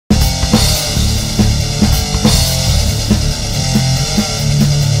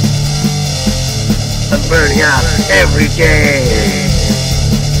burning up every day.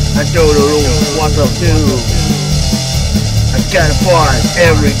 I don't know what to do. I gotta fight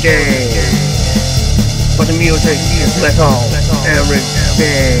every day. But the music is metal every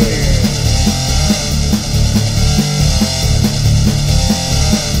day.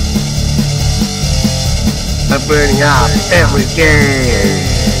 I'm burning up every day.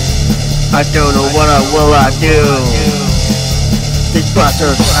 I don't know what will I do. These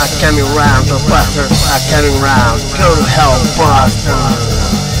bastards are coming round, the bastards are coming round. Go to hell, bastards.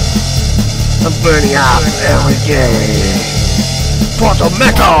 I'm burning up every day. For the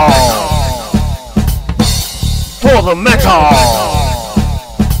metal! For the metal!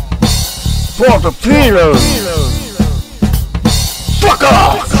 For the feeling! Fuck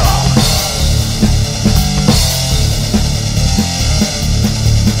off!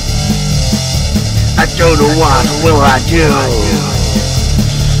 I don't know what will I do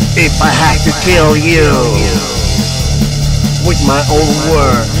if I have to kill you. With my own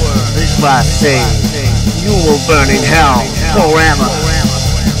words, this is what I say. You will burn in hell forever.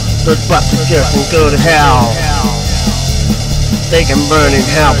 Those bastards just can go to hell. They can burn in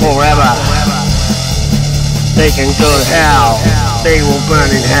hell forever. They can go to hell. They will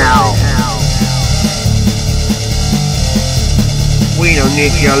burn in hell. We don't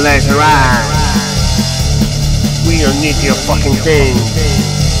need your laser eyes. We don't need your fucking thing.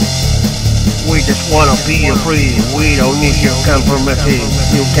 We just wanna be free. We don't need your conformity.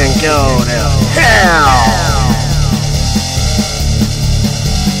 You can go to hell.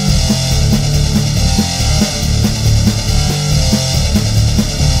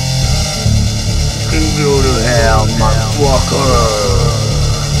 You can go to hell, motherfucker.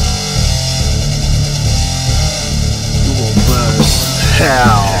 You will burn in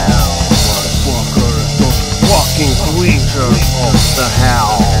hell, motherfucker. Fucking creatures of the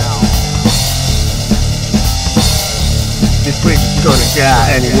hell. This creature's gonna die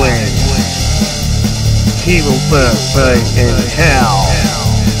anyway. He will burn in hell.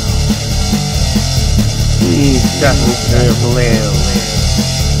 He doesn't deserve to live.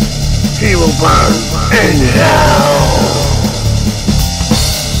 He will burn in hell.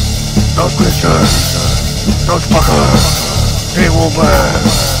 Those creatures, those fuckers, they will burn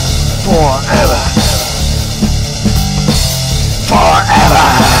forever. Forever!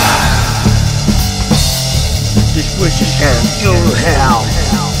 These creatures can go to hell.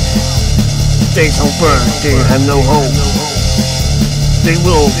 They don't burn, they have no hope. They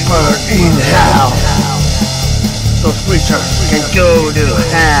will burn in hell. Those creatures can go to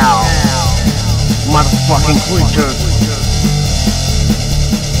hell. Motherfucking creatures.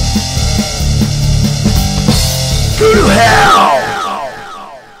 Go to hell!